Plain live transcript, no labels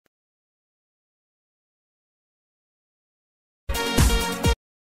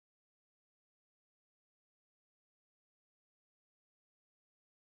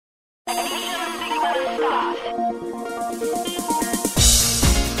Coming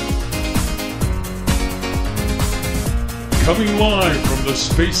live from the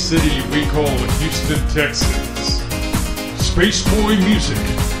space city we call Houston, Texas, Spaceboy Music.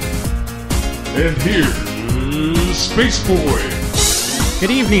 And here's Spaceboy.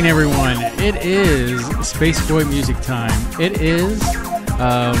 Good evening, everyone. It is Spaceboy Music time. It is,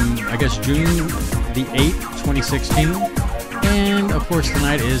 I guess, June the 8th, 2016. And, of course,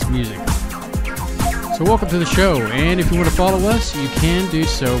 tonight is music. So welcome to the show, and if you want to follow us, you can do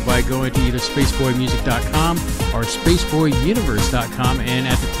so by going to either spaceboymusic.com or spaceboyuniverse.com, and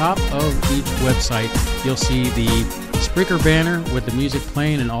at the top of each website, you'll see the Spreaker banner with the music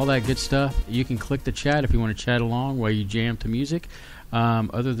playing and all that good stuff. You can click the chat if you want to chat along while you jam to music.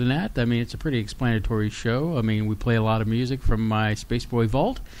 Other than that, I mean, it's a pretty explanatory show. I mean, we play a lot of music from my Spaceboy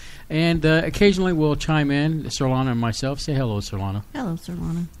vault. And occasionally we'll chime in, Solana and myself. Say hello, Solana. Hello,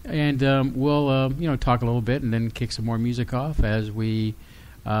 Solana. And we'll talk a little bit and then kick some more music off as we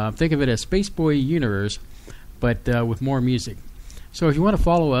think of it as Spaceboy Universe, but with more music. So if you want to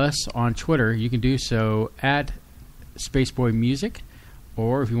follow us on Twitter, you can do so at Spaceboy Music,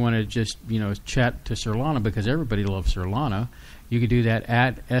 or if you want to just chat to Solana, because everybody loves Solana, you can do that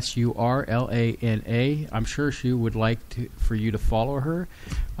at SURLANA. I'm sure she would like for you to follow her.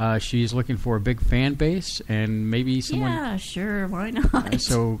 She's looking for a big fan base, and maybe someone... Yeah, sure, why not?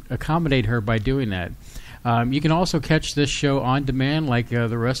 So accommodate her by doing that. You can also catch this show on demand, like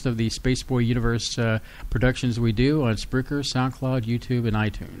the rest of the Spaceboy Universe productions we do, on Spreaker, SoundCloud, YouTube, and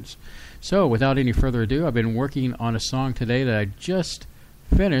iTunes. So without any further ado, I've been working on a song today that I just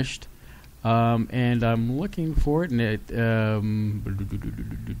finished. And I'm looking for it, and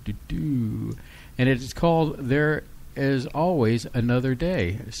it's called There Is Always Another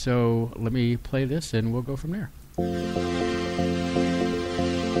Day. So let me play this, and we'll go from there.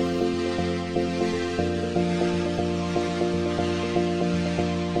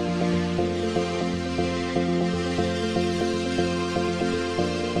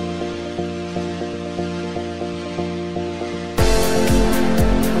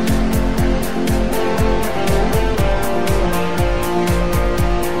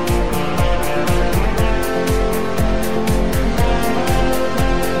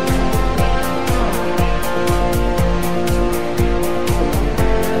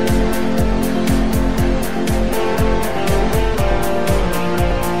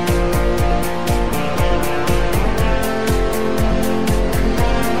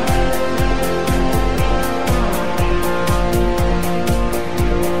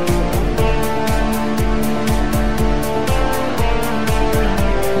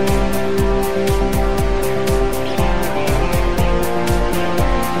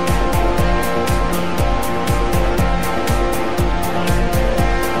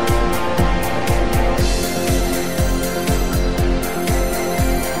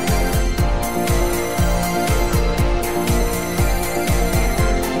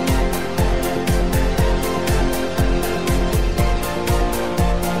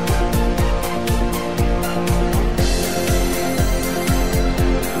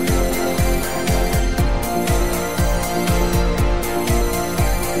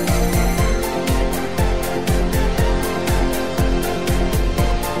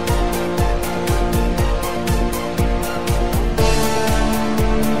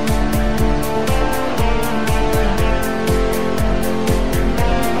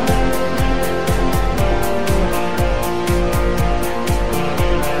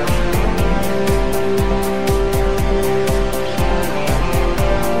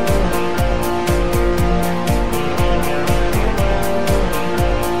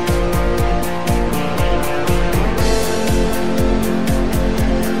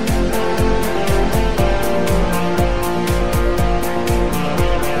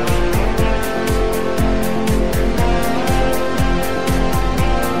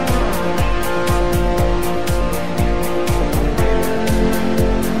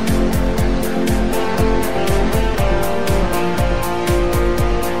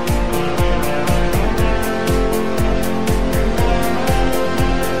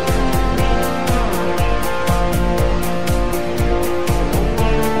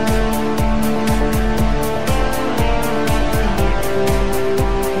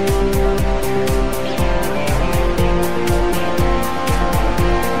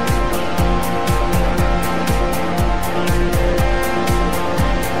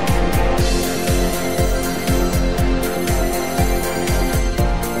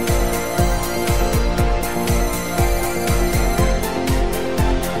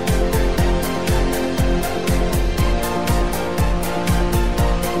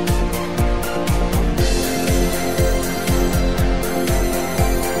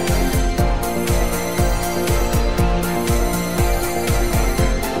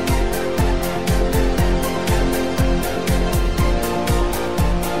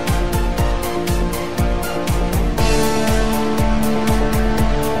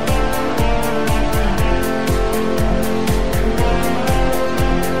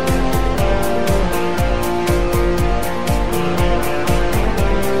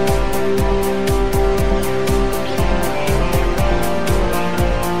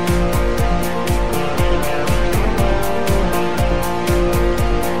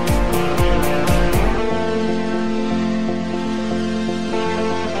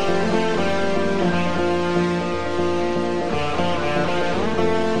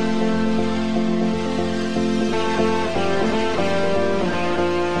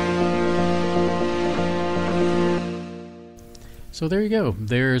 So there you go.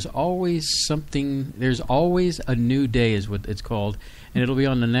 There's always something. There's always a new day, is what it's called, and it'll be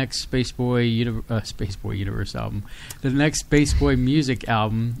on the next Spaceboy Universe album, the next Spaceboy music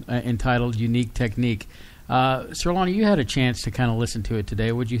album entitled "Unique Technique." Sir Lonnie, you had a chance to kind of listen to it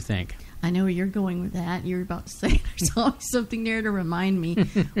today. What'd you think? I know where you're going with that. You're about to say there's always something there to remind me,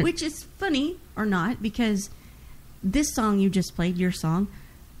 which is funny or not, because this song you just played, your song,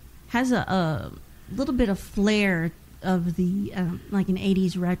 has a little bit of flair of the like an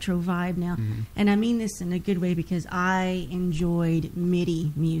 80s retro vibe now. And I mean this in a good way because I enjoyed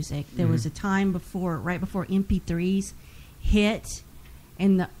MIDI music. There was a time right before MP3s hit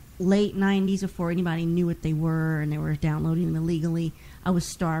in the late 90s, before anybody knew what they were and they were downloading them illegally. I was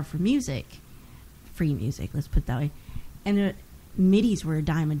starved for music, free music, let's put it that way. And the MIDIs were a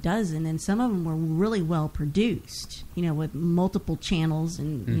dime a dozen, and some of them were really well produced, with multiple channels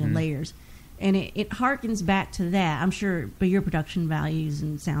and layers. And it harkens back to that. I'm sure, but your production values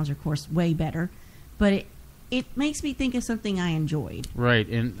and sounds are, of course, way better. But it makes me think of something I enjoyed. Right,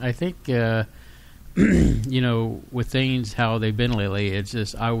 and I think, with things, how they've been lately, it's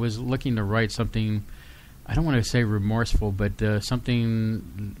just, I was looking to write something, I don't want to say remorseful, but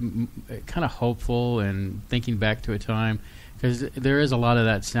something kind of hopeful and thinking back to a time, because there is a lot of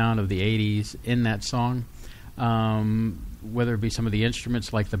that sound of the 80s in that song. Whether it be some of the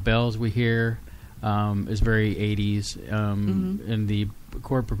instruments like the bells we hear is very 80s, and the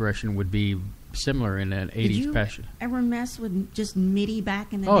chord progression would be similar in an 80s fashion. Ever mess with just MIDI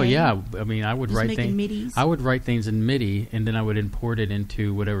back in the day? Oh yeah, I mean I would just write things. MIDIs? I would write things in MIDI, and then I would import it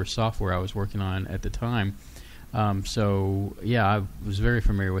into whatever software I was working on at the time. So yeah, I was very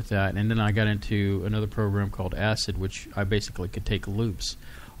familiar with that, and then I got into another program called Acid, which I basically could take loops,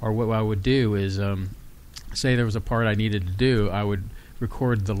 or what I would do is. Say there was a part I needed to do, I would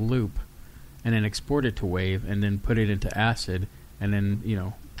record the loop and then export it to WAV and then put it into Acid and then,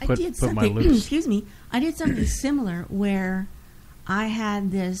 put my loops. Excuse me. I did something similar where I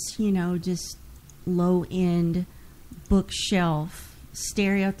had this, just low-end bookshelf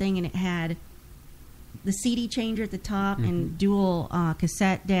stereo thing, and it had the CD changer at the top and dual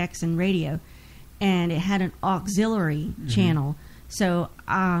cassette decks and radio, and it had an auxiliary channel. So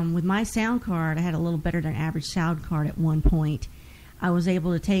with my sound card, I had a little better than average sound card at one point. I was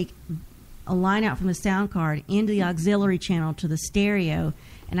able to take a line out from the sound card into the auxiliary channel to the stereo,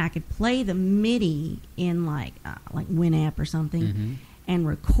 and I could play the MIDI in like Winamp or something and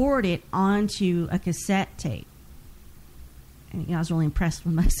record it onto a cassette tape. And I was really impressed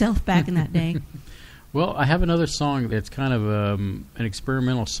with myself back in that day. Well, I have another song that's kind of an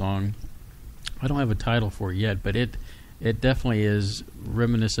experimental song. I don't have a title for it yet, but it definitely is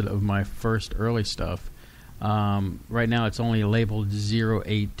reminiscent of my first early stuff. Right now it's only labeled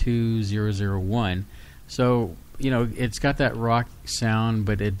 082001. So, it's got that rock sound,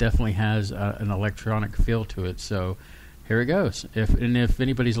 but it definitely has an electronic feel to it. So here it goes. If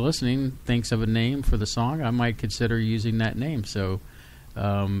anybody's listening thinks of a name for the song, I might consider using that name. So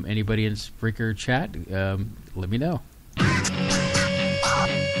anybody in Spreaker chat, let me know.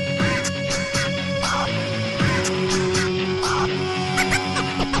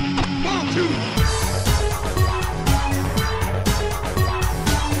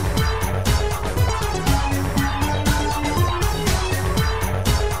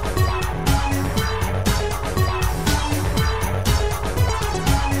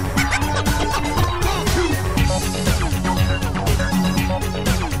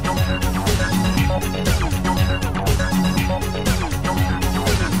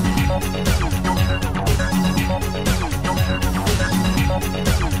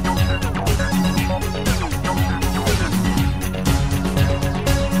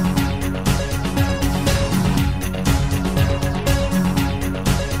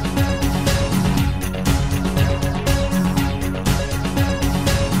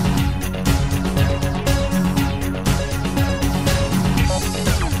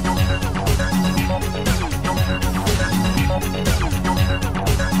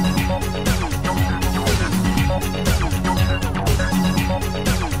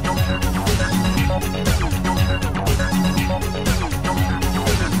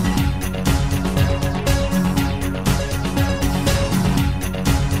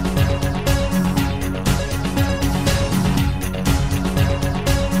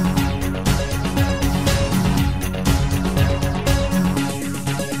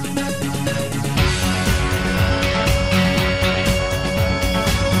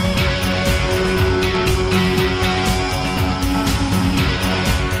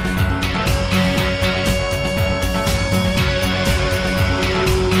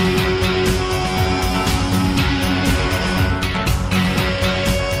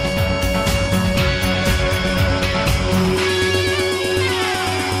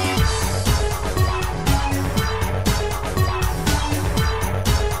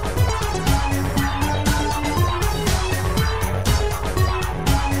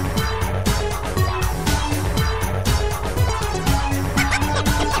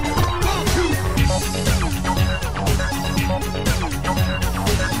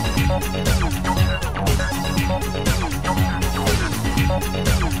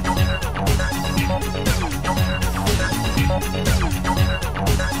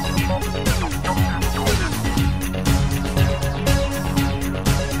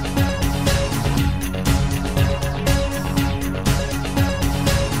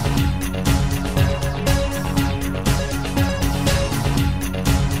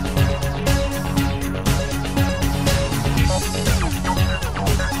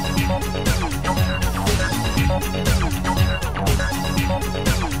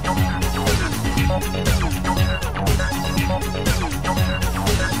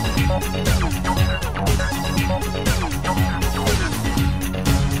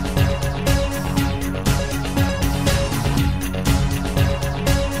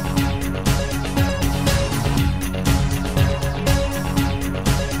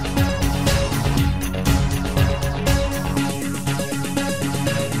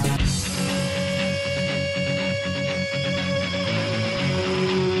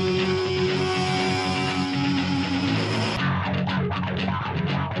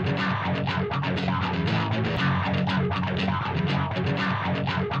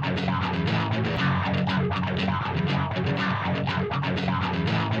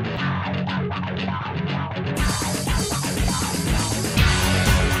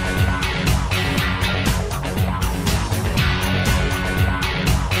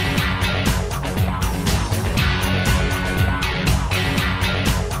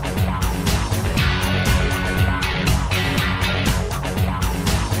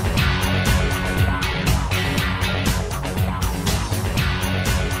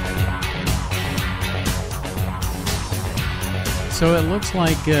 So it looks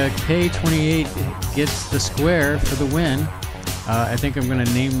like K28 gets the square for the win. I think I'm going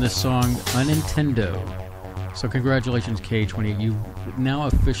to name this song Unintendo. So congratulations, K28. You've now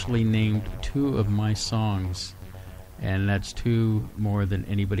officially named 2 of my songs. And that's 2 more than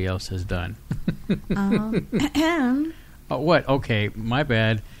anybody else has done. What? Okay, my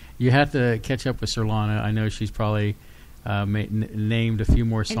bad. You have to catch up with Serlana. I know she's probably named a few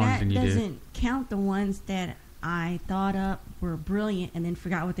more songs than you did. And that doesn't count the ones that I thought up were brilliant and then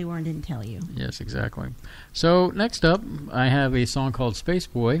forgot what they were and didn't tell you. Yes, exactly. So next up, I have a song called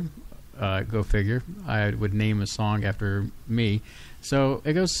Spaceboy. Go figure. I would name a song after me. So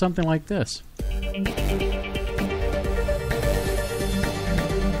it goes something like this.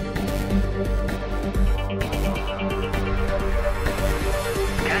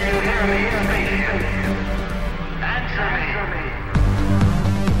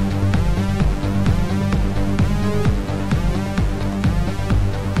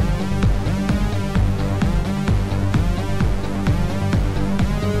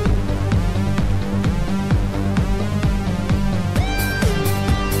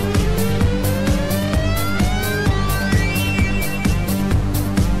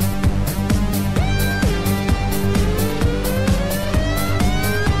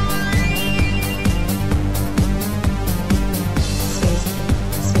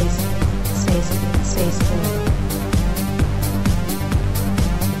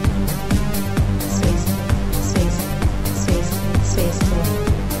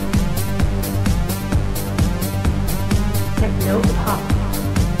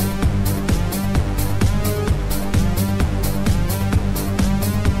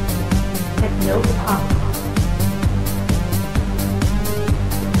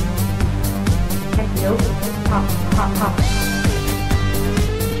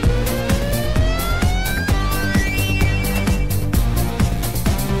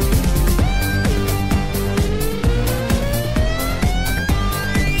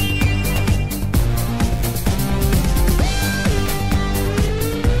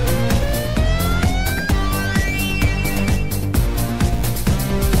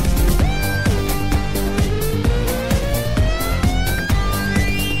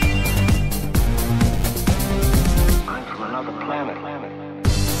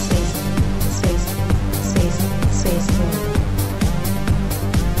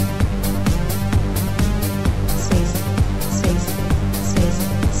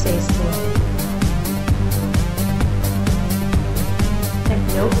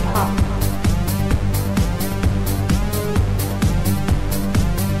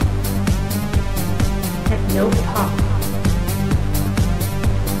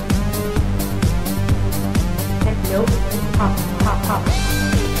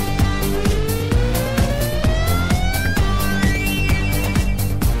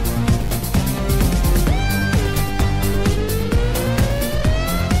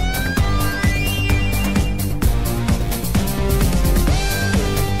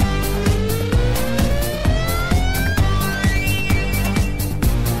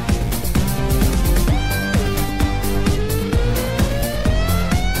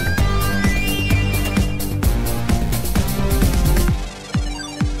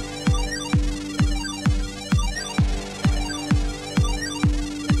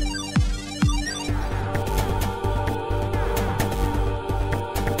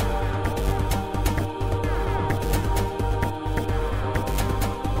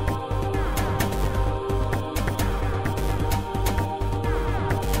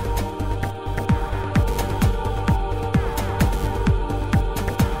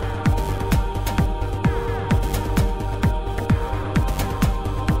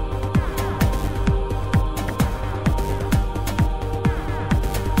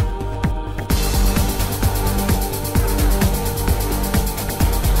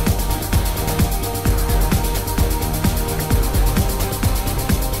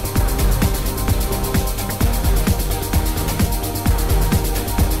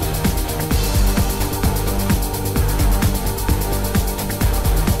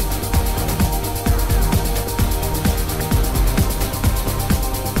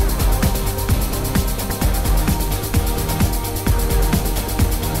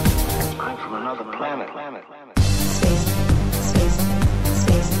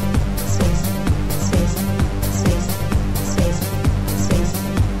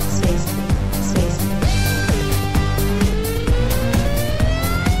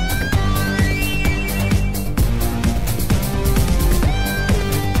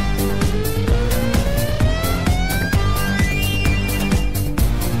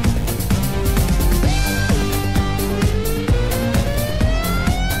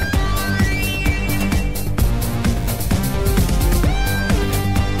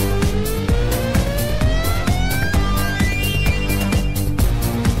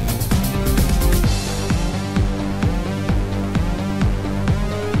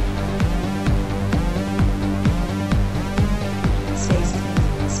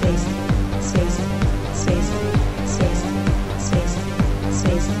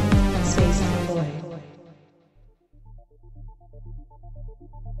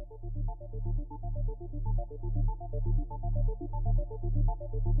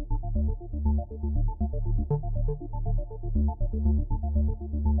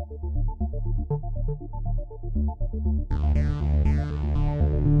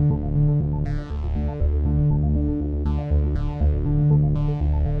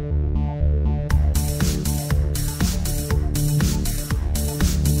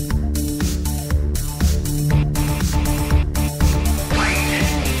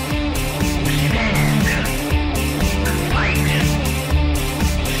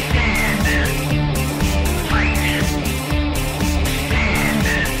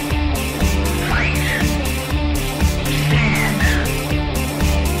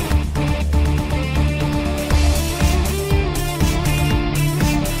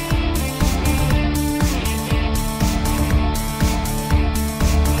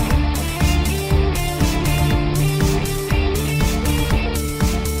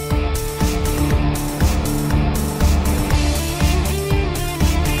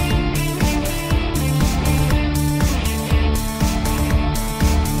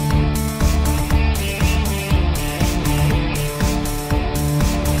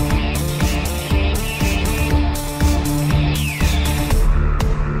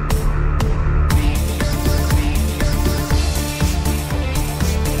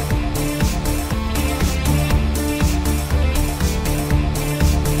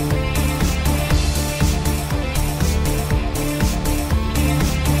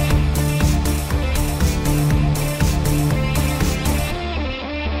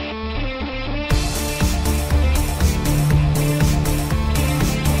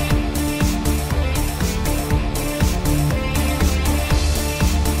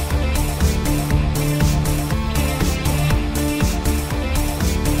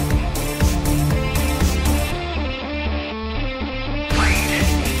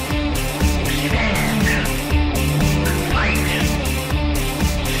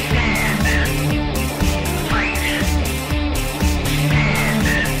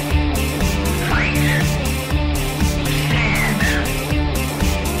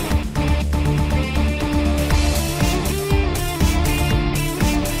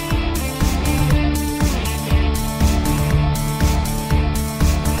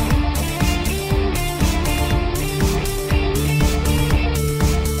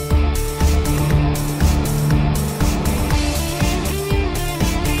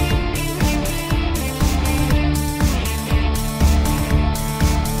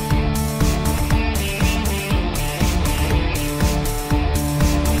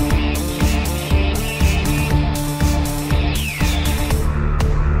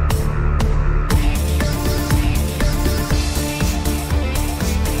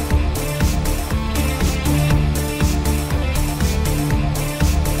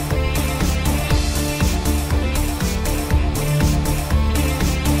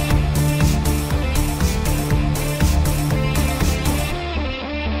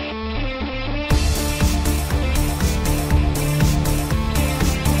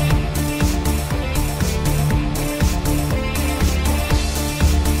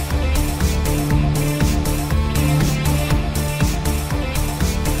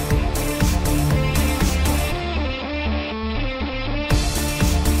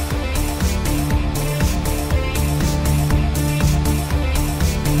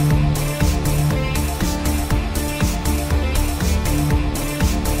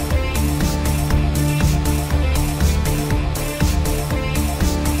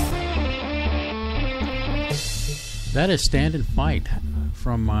 That is Stand and Fight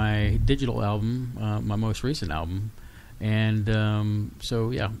from my digital album, my most recent album. And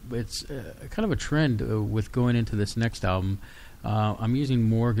so, yeah, it's kind of a trend with going into this next album. I'm using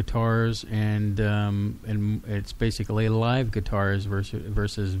more guitars, and it's basically live guitars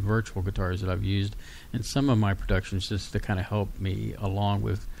versus virtual guitars that I've used in some of my productions, just to kind of help me along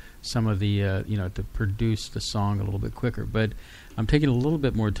with some of the, to produce the song a little bit quicker. But I'm taking a little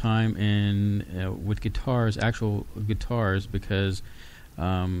bit more time with guitars, actual guitars, because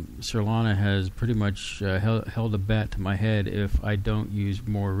Sirlana has pretty much held a bat to my head if I don't use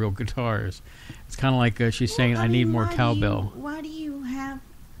more real guitars. It's kind of like she's saying I need more cowbell. Why do you have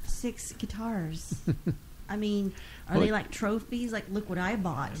 6 guitars? I mean, are they like trophies? Like, look what I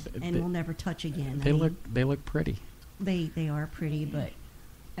bought, and we'll never touch again. They look pretty. They are pretty, but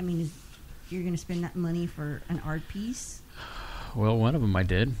I mean, you're going to spend that money for an art piece? Well, one of them I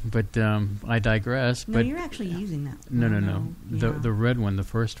did, but I digress. No, but you're actually using that. No. Yeah. The red one, the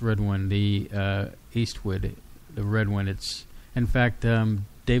first red one, the Eastwood, the red one. It's in fact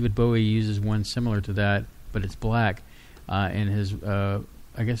David Bowie uses one similar to that, but it's black. In his, I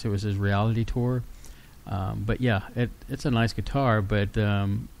guess it was his reality tour. But yeah, it's a nice guitar. But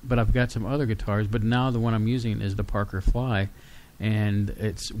I've got some other guitars. But now the one I'm using is the Parker Fly, and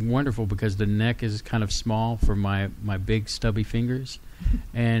it's wonderful because the neck is kind of small for my big stubby fingers,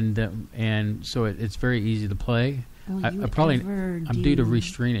 and so it's very easy to play. I'm due to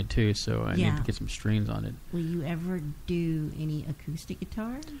restring it too, so I need to get some strings on it. Will you ever do any acoustic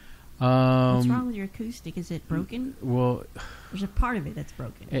guitar? What's wrong with your acoustic? Is it broken? Well, there's a part of it that's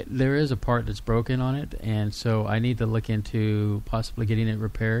broken. There is a part that's broken on it, and so I need to look into possibly getting it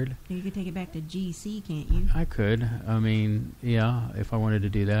repaired. You could take it back to GC, can't you? I could. I mean, yeah, if I wanted to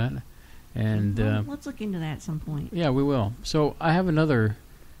do that. And let's look into that at some point. Yeah, we will. So I have another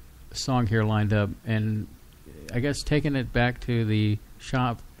song here lined up, and I guess taking it back to the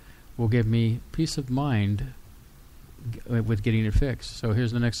shop will give me peace of mind with getting it fixed. So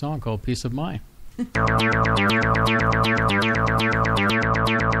here's the next song called Peace of Mind.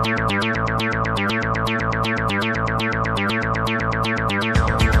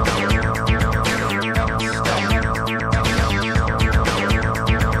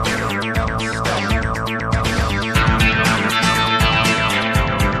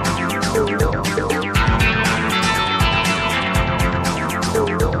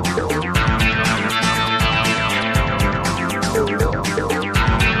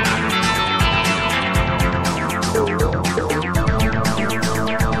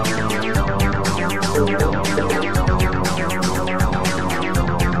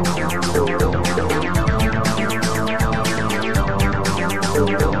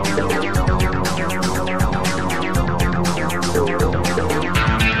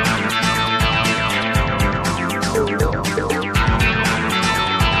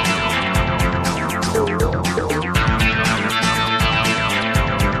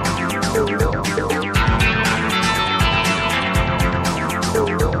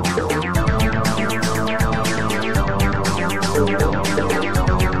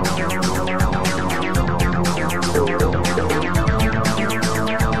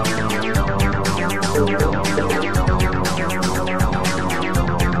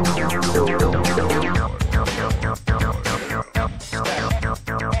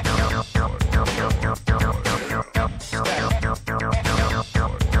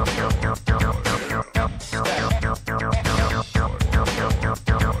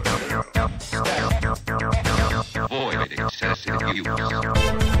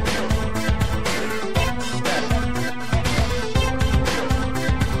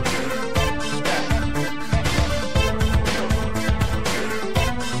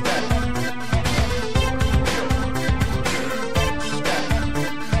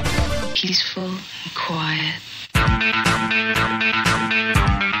 Peaceful and quiet.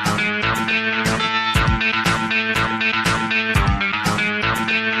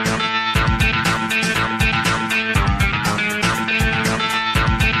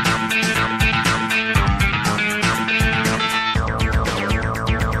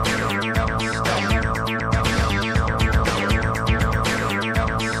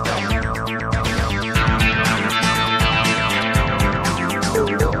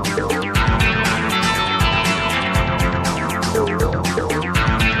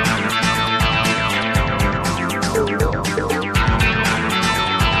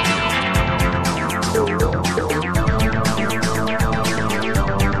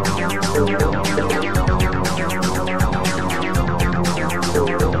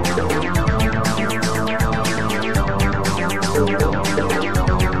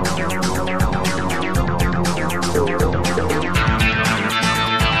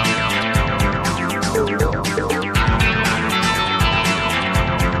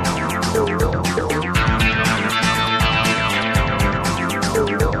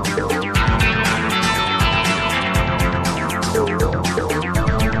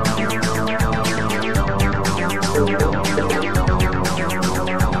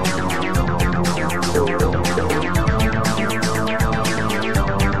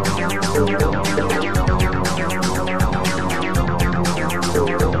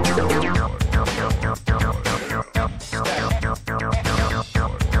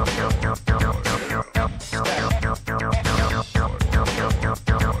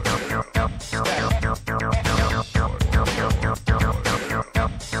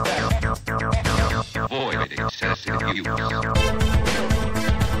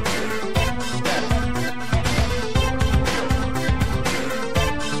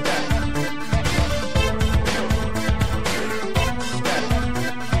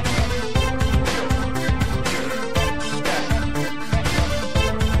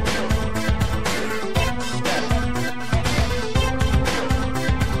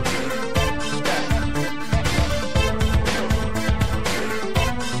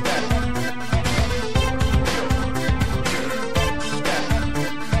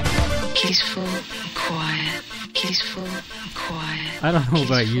 I don't know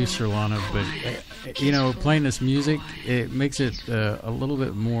about you, Sherlana, but playing this music, it makes it a little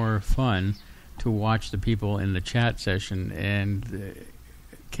bit more fun to watch the people in the chat session. And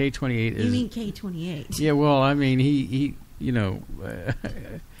K28 is. You mean K28? Yeah, well, I mean he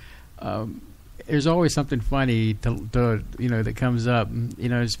there's always something funny to that comes up.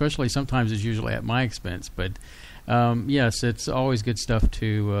 Especially sometimes it's usually at my expense, but. Yes, it's always good stuff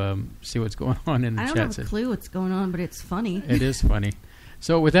to see what's going on in the chat. I don't have a clue what's going on, but it's funny. It is funny.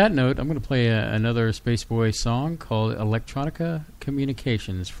 So with that note, I'm going to play another Spaceboy song called Electronica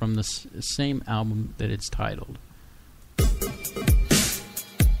Communications from the same album that it's titled.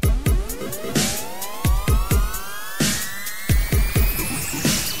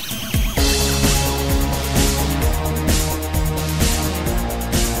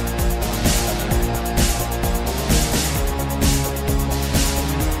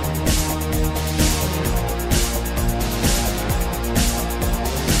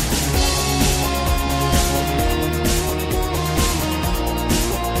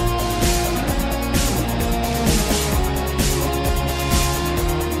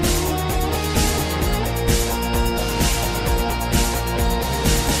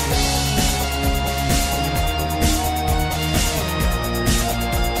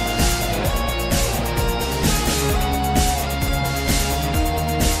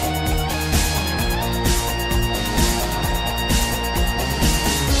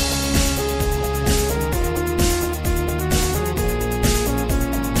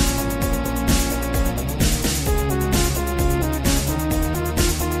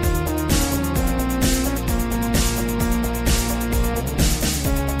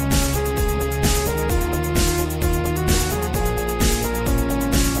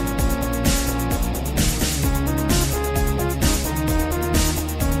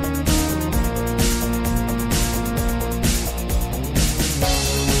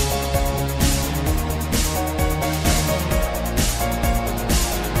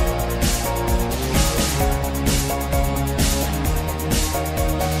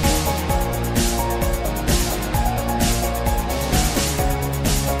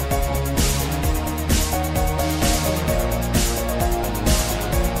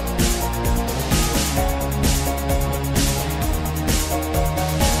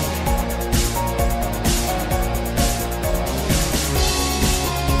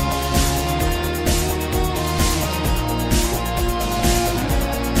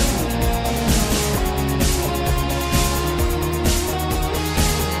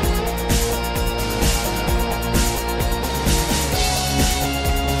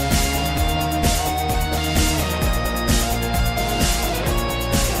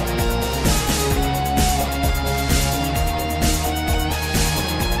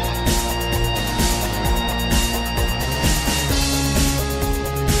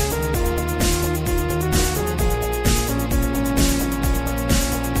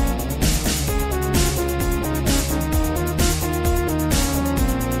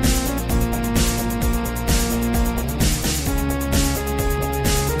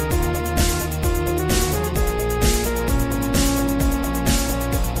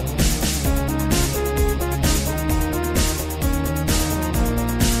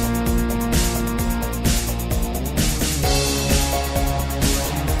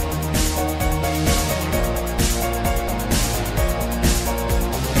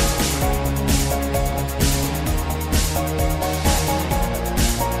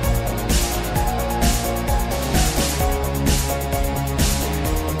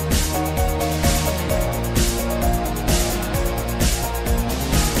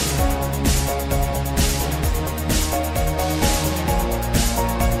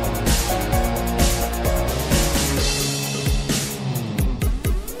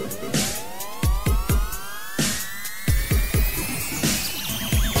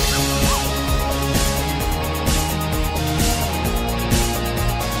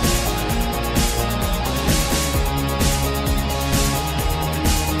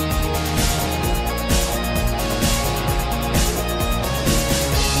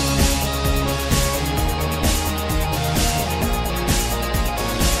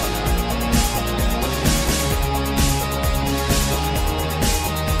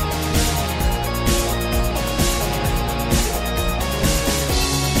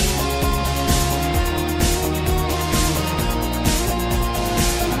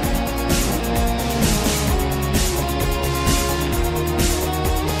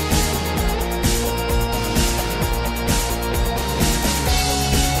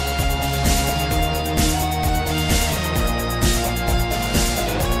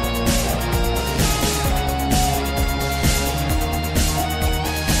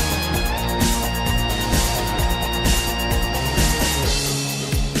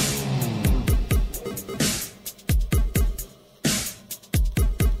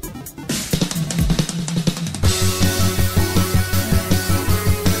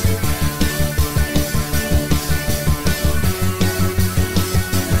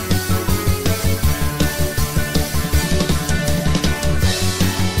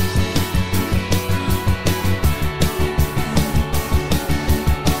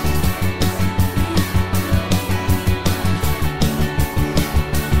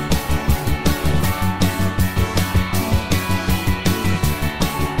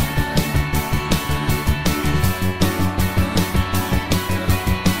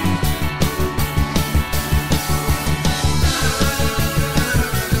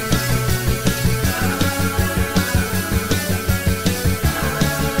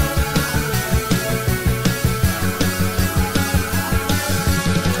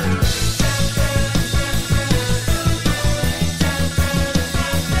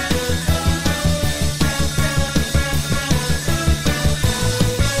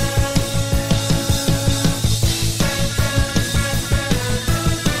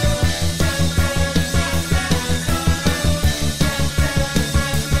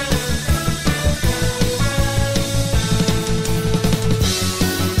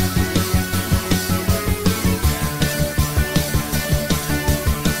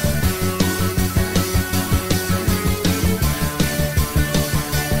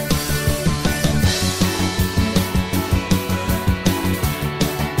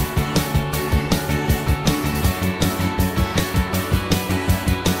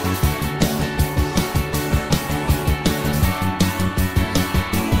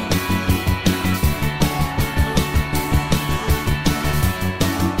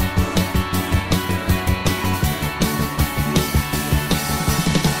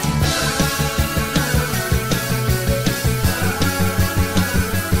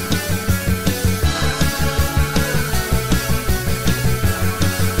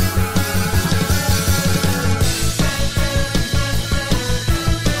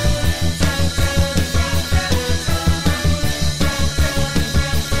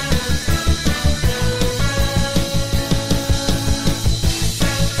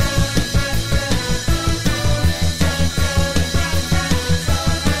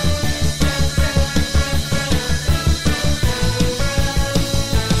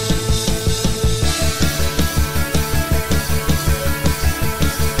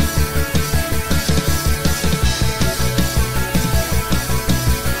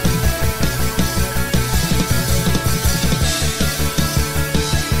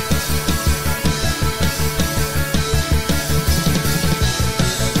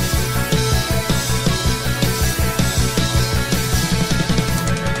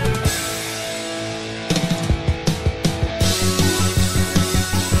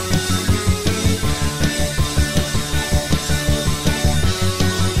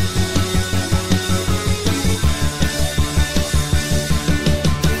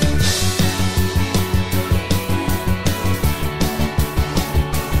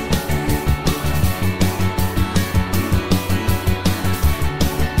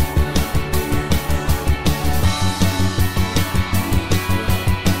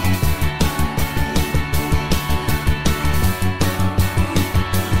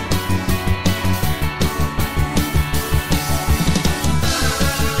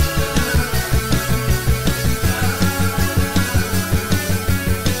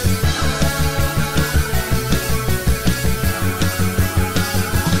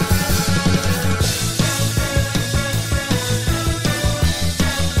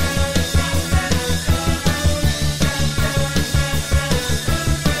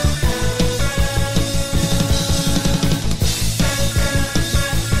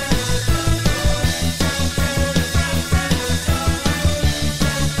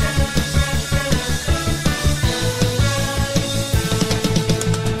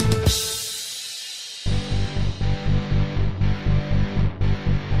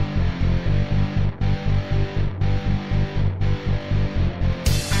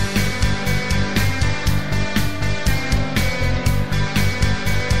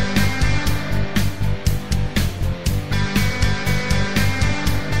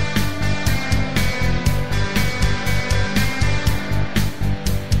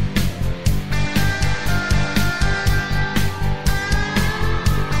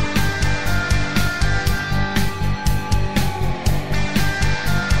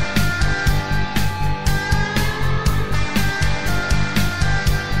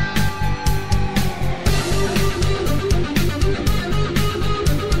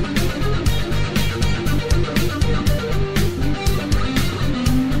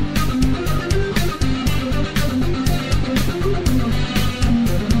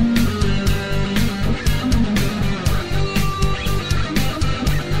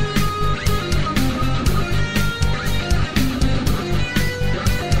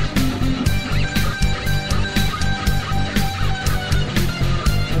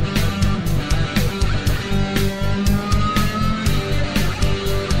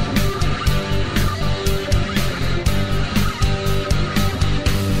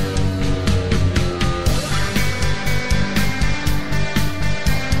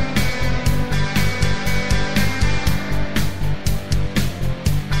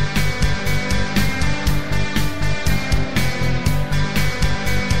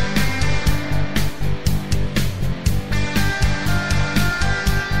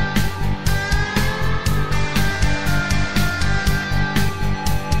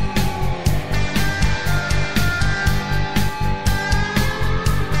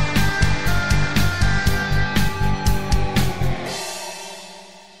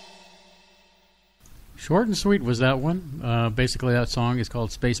 Short and sweet was that one. Basically, that song is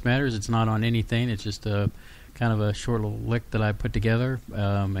called Space Matters. It's not on anything. It's just a kind of a short little lick that I put together,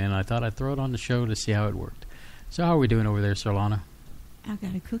 and I thought I'd throw it on the show to see how it worked. So how are we doing over there, Solana? I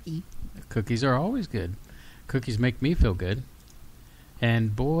got a cookie. Cookies are always good. Cookies make me feel good.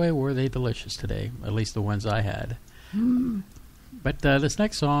 And boy, were they delicious today, at least the ones I had. Mm. But this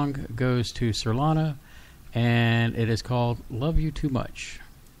next song goes to Solana, and it is called Love You Too Much.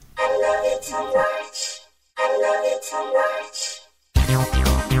 I love you too much. I love you too much.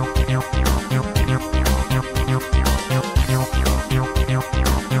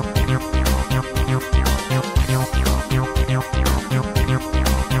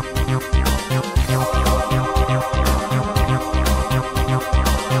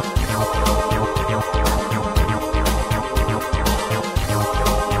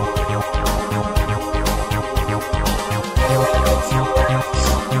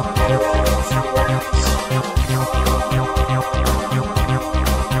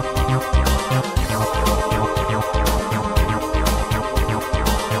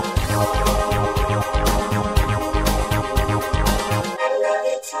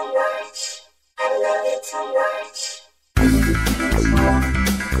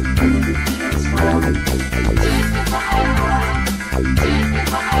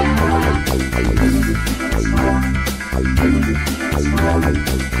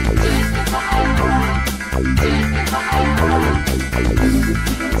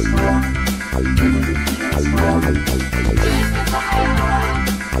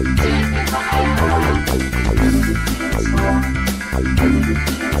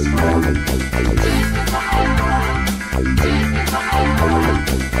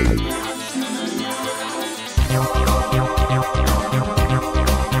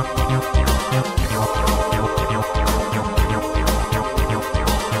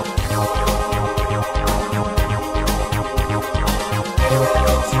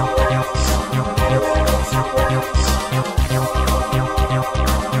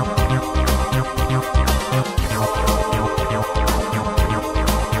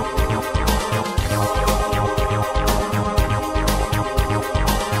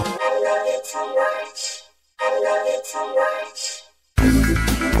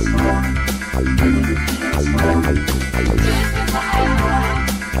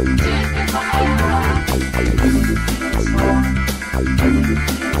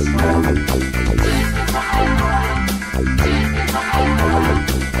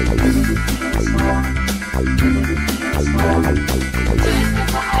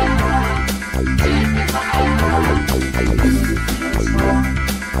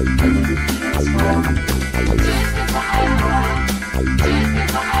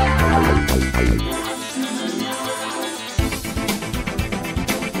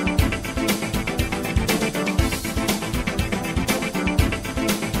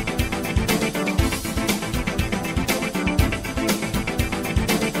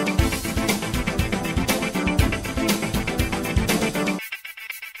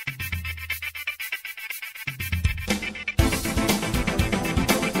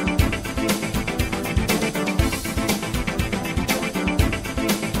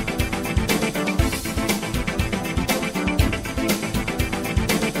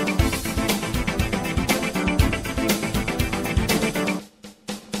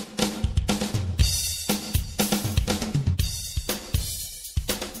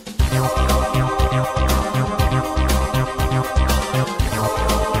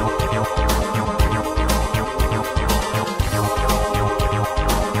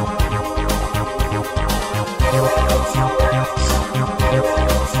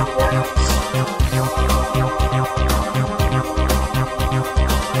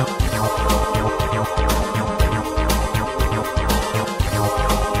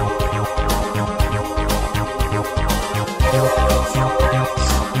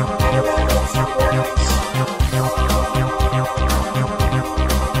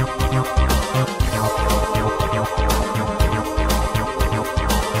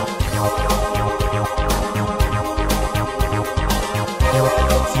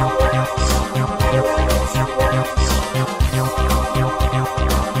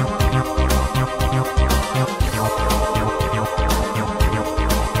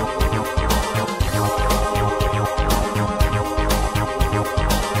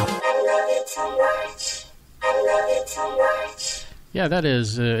 Yeah, that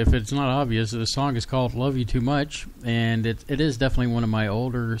is, if it's not obvious, the song is called Love You Too Much, and it is definitely one of my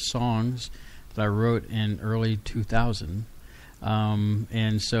older songs that I wrote in early 2000.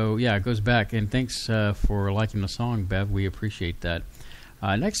 And so, yeah, it goes back, and thanks for liking the song, Bev. We appreciate that.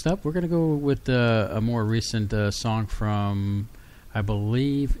 Next up, we're going to go with a more recent song from, I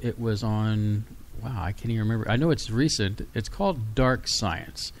believe it was on, wow, I can't even remember. I know it's recent. It's called Dark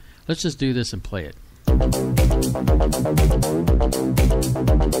Science. Let's just do this and play it.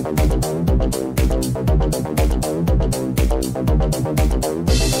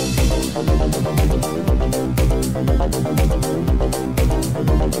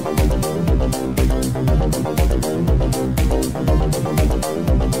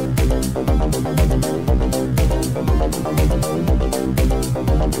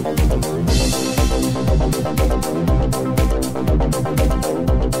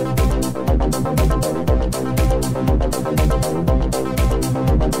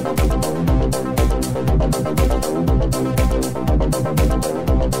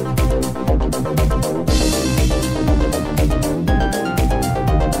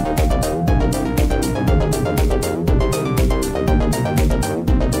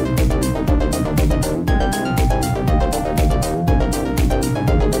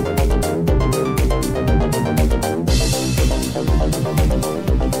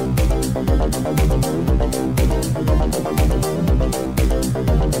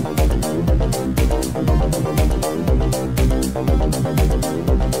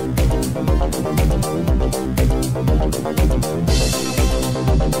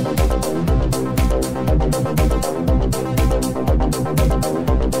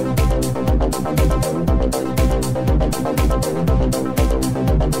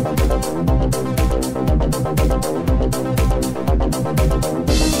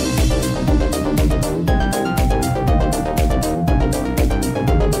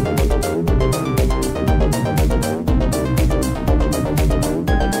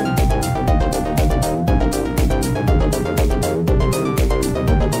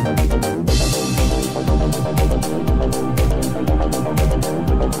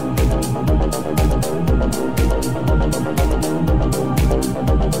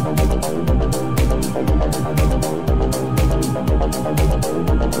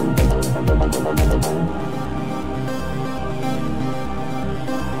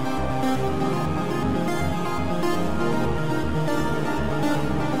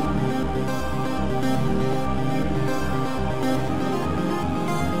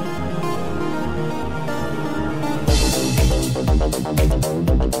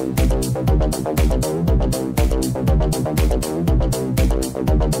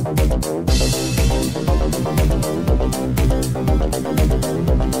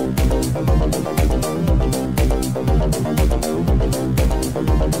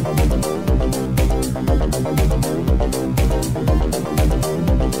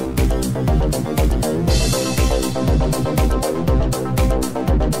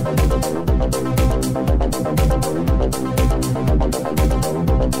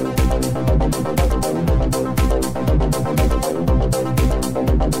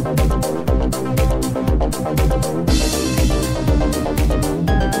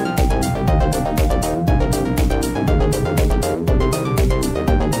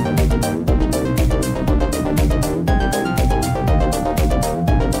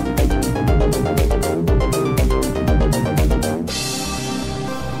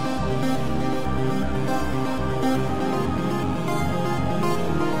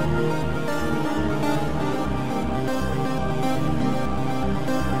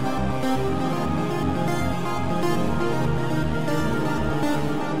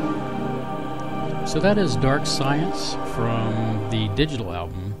 So that is Dark Science from the digital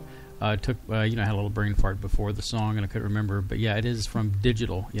album. I had a little brain fart before the song and I couldn't remember, but yeah, it is from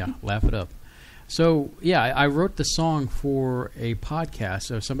digital. Yeah, laugh it up. So yeah, I wrote the song for a podcast.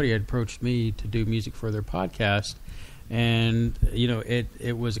 So somebody had approached me to do music for their podcast, and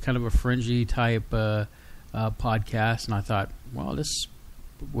it was kind of a fringy type podcast, and I thought, well, this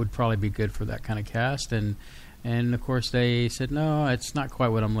would probably be good for that kind of cast, and of course they said, no, it's not quite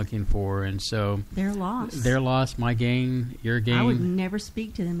what I'm looking for, and so they're lost. They're lost. My gain, your gain. I would never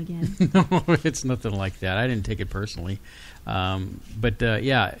speak to them again. No, it's nothing like that. I didn't take it personally. But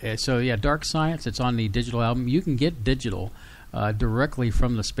Dark Science, it's on the digital album. You can get digital directly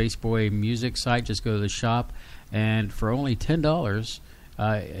from the Spaceboy music site. Just go to the shop, and for only $10,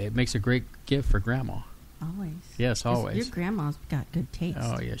 it makes a great gift for Grandma. Always. Yes, always. Your grandma's got good taste.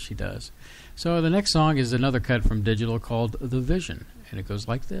 Oh, yes, she does. So the next song is another cut from digital called The Vision, and it goes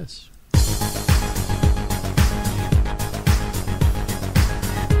like this.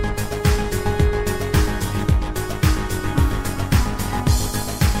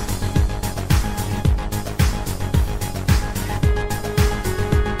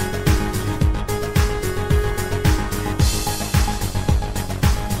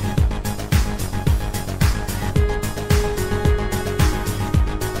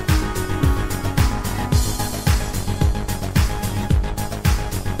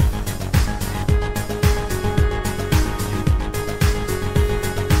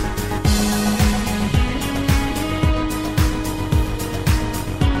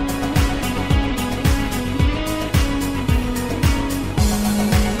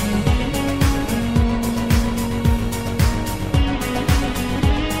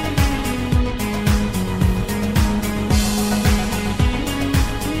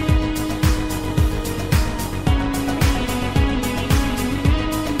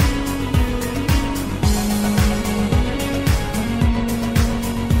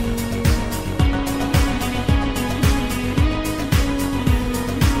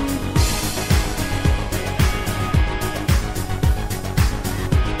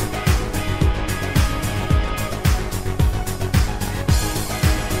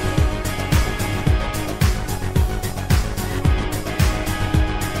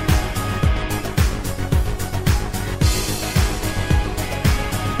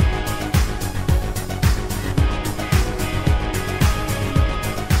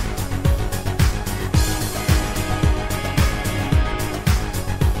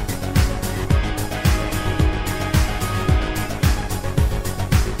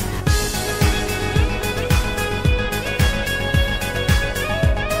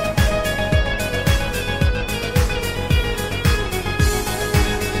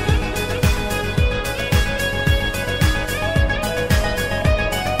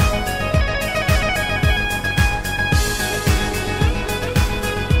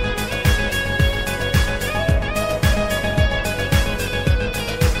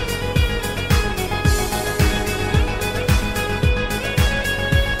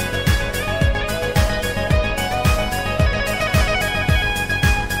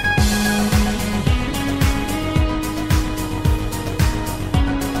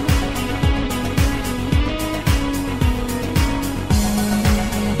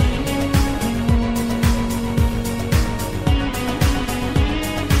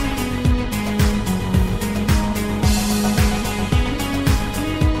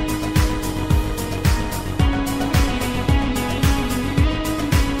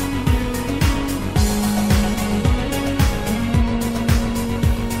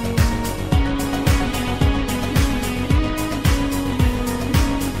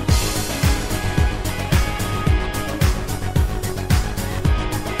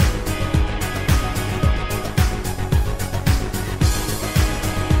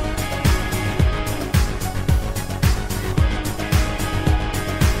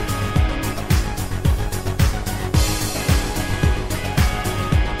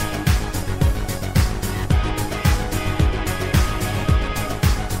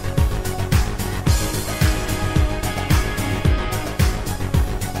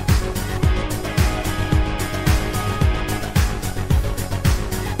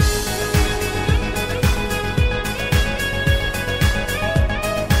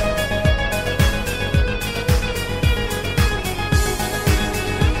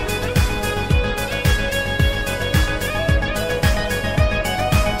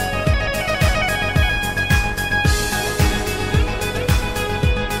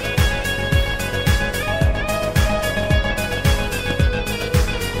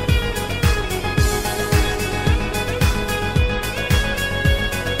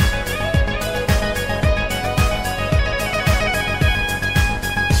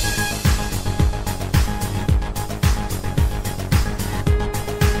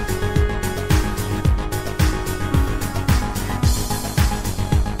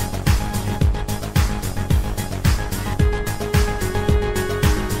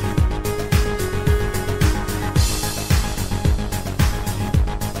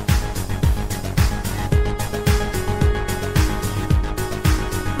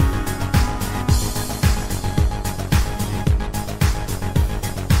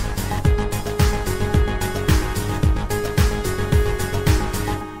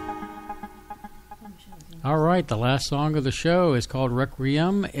 right, the last song of the show is called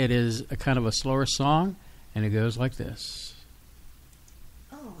Requiem. It is a kind of a slower song, and it goes like this.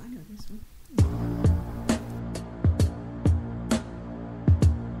 Oh, I know this one.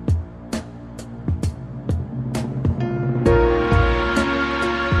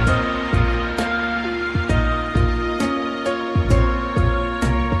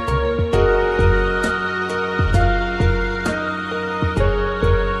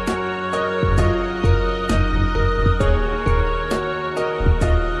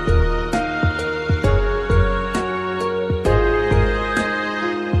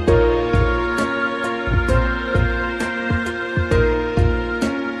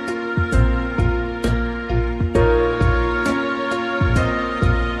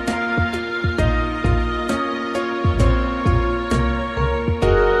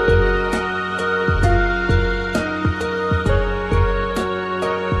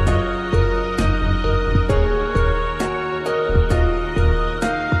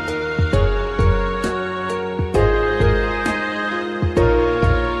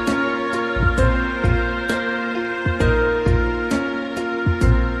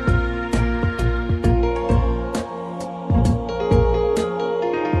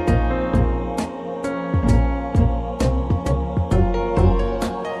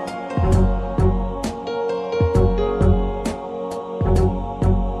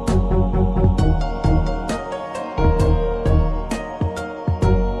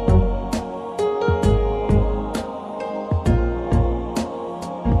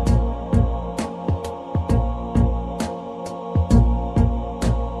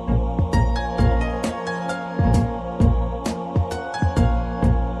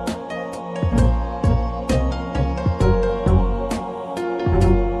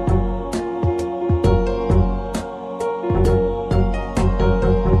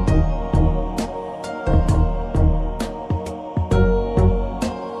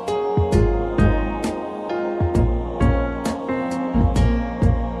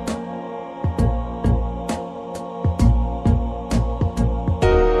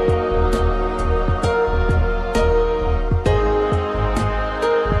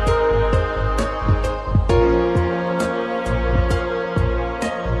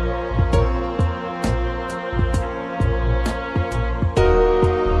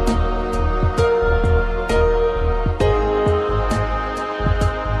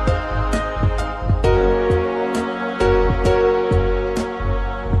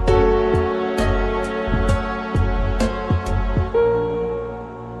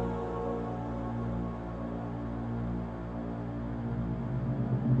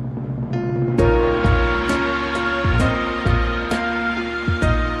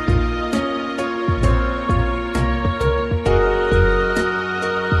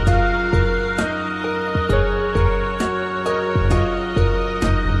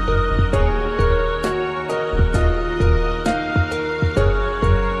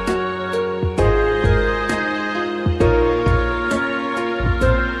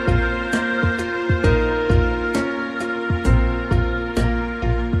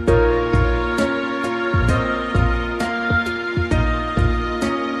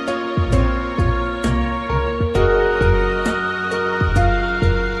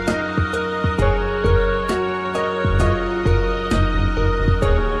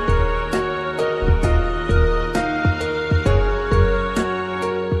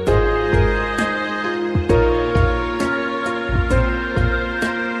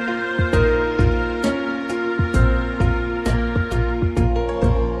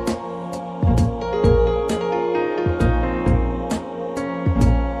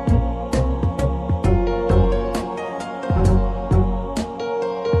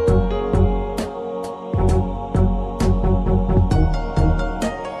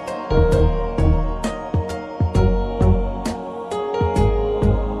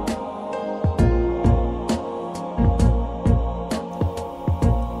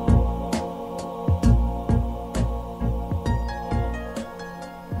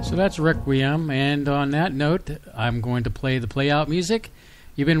 So that's Requiem, and on that note, I'm going to play the play-out music.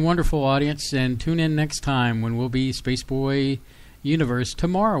 You've been wonderful, audience, and tune in next time when we'll be Spaceboy Universe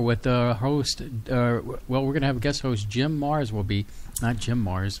tomorrow with the host, we're going to have a guest host, Jim Mars will be, not Jim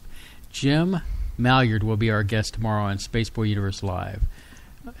Mars, Jim Malyard will be our guest tomorrow on Spaceboy Universe Live.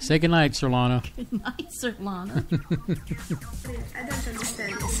 Say goodnight, Sir Lana. Good night, Sir Lana. I don't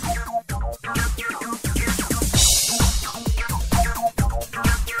understand this.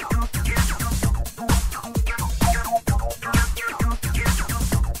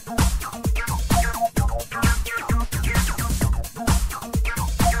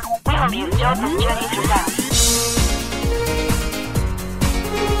 We hope you enjoyed this journey through dance.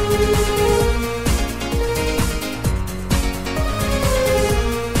 you.